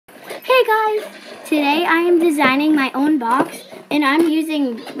Hey guys! Today I am designing my own box and I'm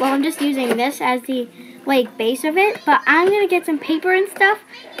just using this as the base of it, but I'm going to get some paper and stuff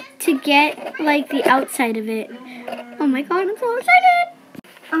to get the outside of it. Oh my god, I'm so excited!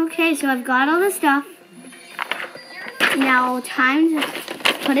 Okay, so I've got all the stuff. Now time to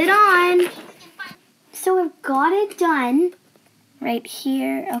put it on. So I've got it done right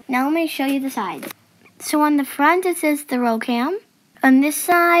here. Okay, now let me show you the sides. So on the front it says the roll cam. On this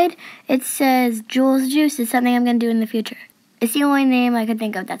side, it says Jules Juice is something I'm going to do in the future. It's the only name I could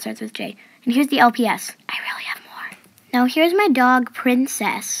think of that starts with J. And here's the LPS. I really have more. Now here's my dog,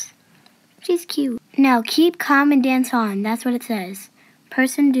 Princess. She's cute. Now keep calm and dance on. That's what it says.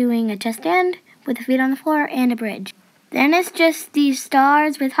 Person doing a chest stand with the feet on the floor and a bridge. Then it's just these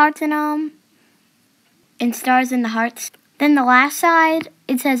stars with hearts in them. And stars in the hearts. Then the last side,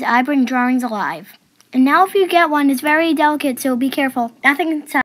 it says I bring drawings alive. And now if you get one, it's very delicate, so be careful. Nothing inside.